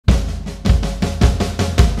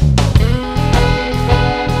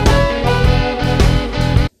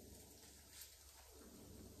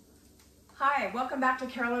welcome back to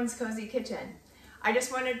Carolyn's Cozy Kitchen. I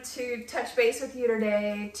just wanted to touch base with you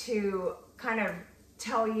today to kind of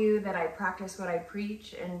tell you that I practice what I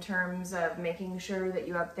preach in terms of making sure that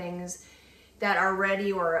you have things that are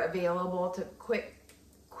ready or available to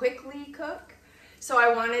quickly cook. So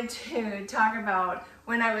I wanted to talk about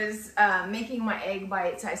when I was making my egg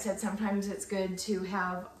bites, I said sometimes it's good to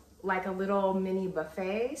have like a little mini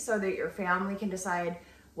buffet so that your family can decide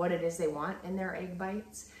what it is they want in their egg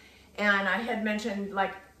bites. And I had mentioned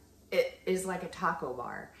like it is like a taco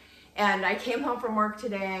bar. And I came home from work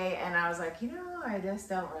today and I was like, you know, I just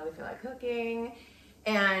don't really feel like cooking.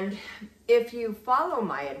 And if you follow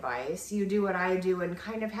my advice, you do what I do and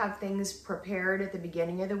kind of have things prepared at the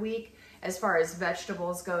beginning of the week as far as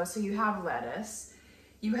vegetables go. So you have lettuce,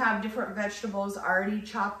 you have different vegetables already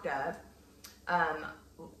chopped up.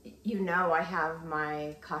 You know, I have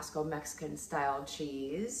my Costco Mexican style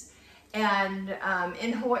cheese. And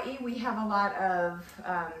in Hawaii, we have a lot of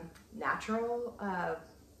natural, I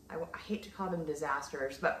hate to call them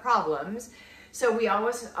disasters, but problems. So we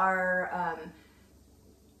always are,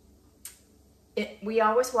 we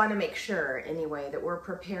always want to make sure anyway that we're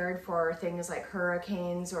prepared for things like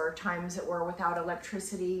hurricanes or times that we're without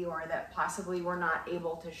electricity or that possibly we're not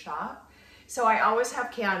able to shop. So I always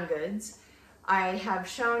have canned goods. I have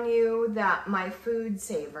shown you that my food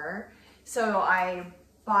saver. So I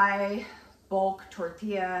buy bulk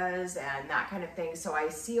tortillas and that kind of thing. So I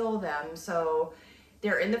seal them so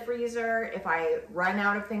they're in the freezer. If I run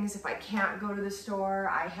out of things, if I can't go to the store,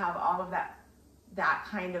 I have all of that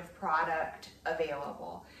kind of product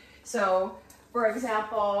available. So for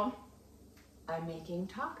example, I'm making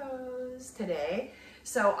tacos today.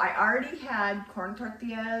 So I already had corn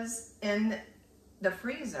tortillas in the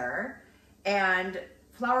freezer and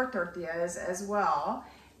flour tortillas as well.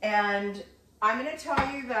 And I'm going to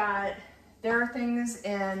tell you that there are things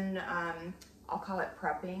in, I'll call it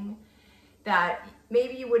prepping, that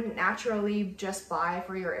maybe you wouldn't naturally just buy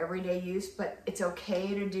for your everyday use, but it's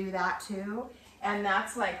okay to do that too. And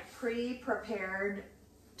that's like pre-prepared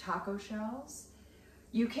taco shells.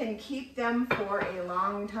 You can keep them for a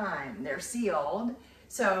long time. They're sealed,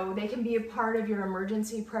 so they can be a part of your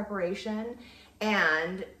emergency preparation.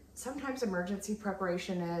 And sometimes emergency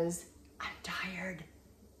preparation is, I'm tired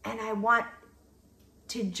and I want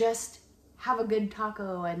to just have a good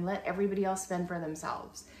taco and let everybody else spend for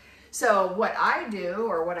themselves. So what I do,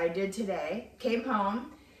 or what I did today, came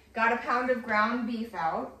home, got a pound of ground beef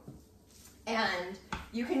out, and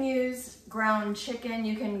you can use ground chicken,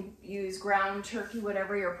 you can use ground turkey,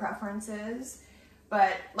 whatever your preference is.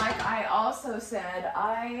 But like I also said,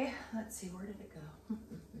 let's see, where did it go?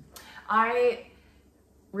 I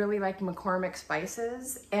really like McCormick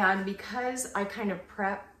spices, and because I kind of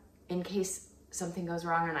prep in case something goes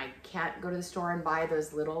wrong and I can't go to the store and buy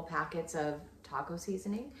those little packets of taco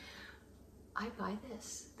seasoning, I buy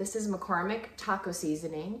this. This is McCormick taco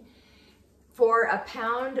seasoning. For a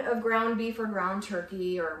pound of ground beef or ground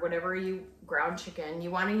turkey or whatever ground chicken you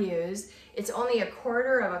want to use, it's only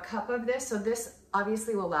 1/4 cup of this, so this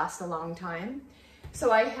obviously will last a long time.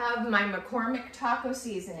 So I have my McCormick taco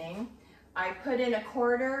seasoning. I put in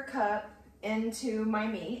 1/4 cup into my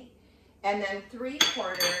meat, and then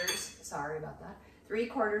 3/4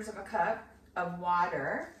 of a cup of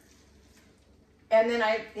water. And then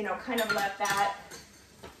I, kind of let that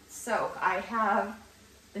soak.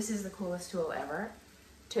 This is the coolest tool ever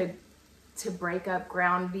to break up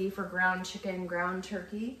ground beef or ground chicken, ground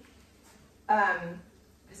turkey,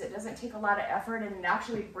 because it doesn't take a lot of effort and it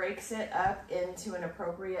actually breaks it up into an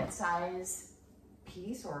appropriate size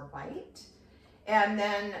piece or bite. And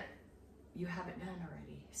then you have it done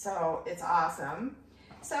already. So it's awesome.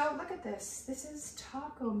 So look at this. This is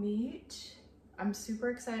taco meat. I'm super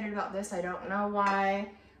excited about this. I don't know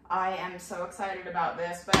why I am so excited about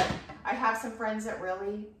this, but I have some friends that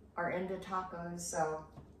really are into tacos, so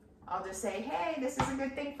I'll just say, hey, this is a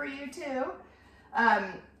good thing for you too.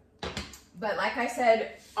 But like I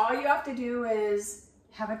said, all you have to do is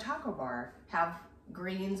have a taco bar, have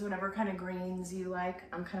greens, whatever kind of greens you like.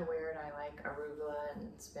 I'm kind of weird. I like arugula and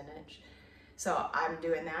spinach. So I'm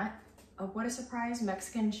doing that. Oh, what a surprise,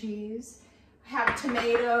 Mexican cheese. Have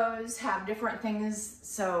tomatoes, have different things,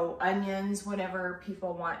 so onions, whatever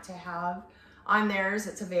people want to have on theirs,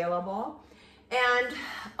 it's available. And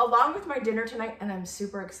along with my dinner tonight, and I'm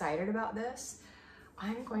super excited about this,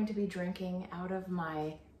 I'm going to be drinking out of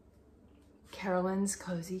my Carolyn's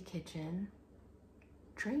Cozy Kitchen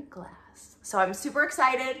drink glass. So I'm super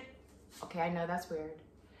excited. Okay, I know that's weird,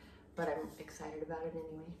 but I'm excited about it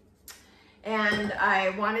anyway. And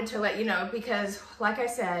I wanted to let you know because, like I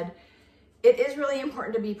said, it is really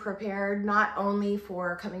important to be prepared, not only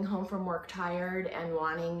for coming home from work tired and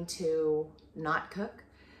wanting to not cook,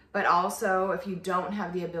 but also if you don't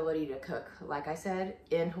have the ability to cook. Like I said,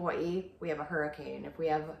 in Hawaii, we have a hurricane. If we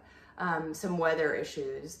have some weather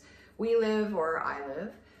issues, we live, or I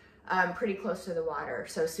live, pretty close to the water.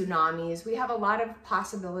 So tsunamis, we have a lot of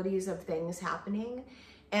possibilities of things happening.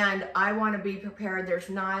 And I want to be prepared. There's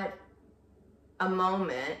not a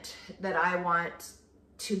moment that I want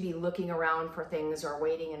to be looking around for things or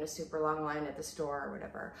waiting in a super long line at the store or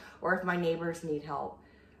whatever. Or if my neighbors need help,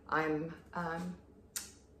 I'm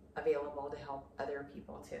available to help other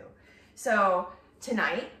people too. So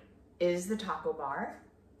tonight is the taco bar.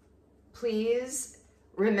 Please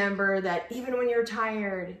remember that even when you're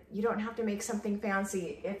tired, you don't have to make something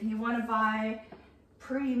fancy. If you want to buy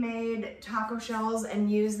pre-made taco shells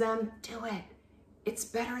and use them, do it. It's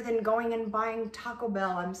better than going and buying Taco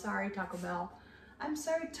Bell. I'm sorry, Taco Bell. I'm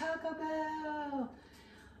sorry, Taco Bell.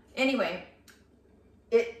 Anyway,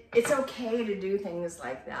 it's okay to do things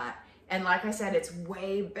like that. And like I said, it's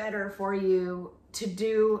way better for you to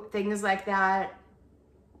do things like that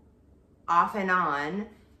off and on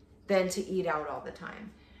than to eat out all the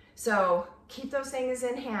time. So keep those things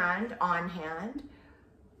in hand, on hand.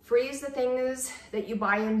 Freeze the things that you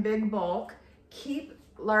buy in big bulk. Keep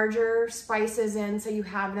larger spices in so you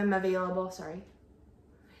have them available,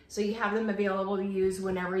 so you have them available to use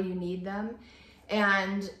whenever you need them.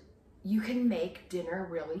 And you can make dinner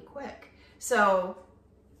really quick. So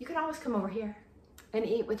you can always come over here and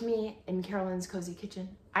eat with me in Carolyn's Cozy Kitchen.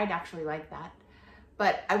 I'd actually like that.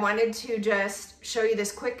 But I wanted to just show you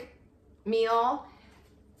this quick meal.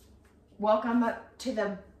 Welcome up to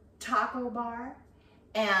the taco bar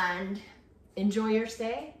and enjoy your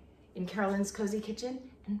stay in Carolyn's Cozy Kitchen.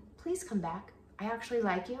 And please come back. I actually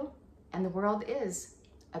like you, and the world is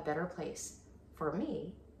a better place for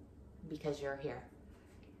me because you're here.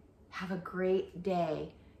 Have a great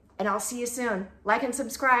day, and I'll see you soon. Like and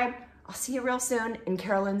subscribe. I'll see you real soon in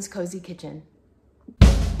Carolyn's Cozy Kitchen.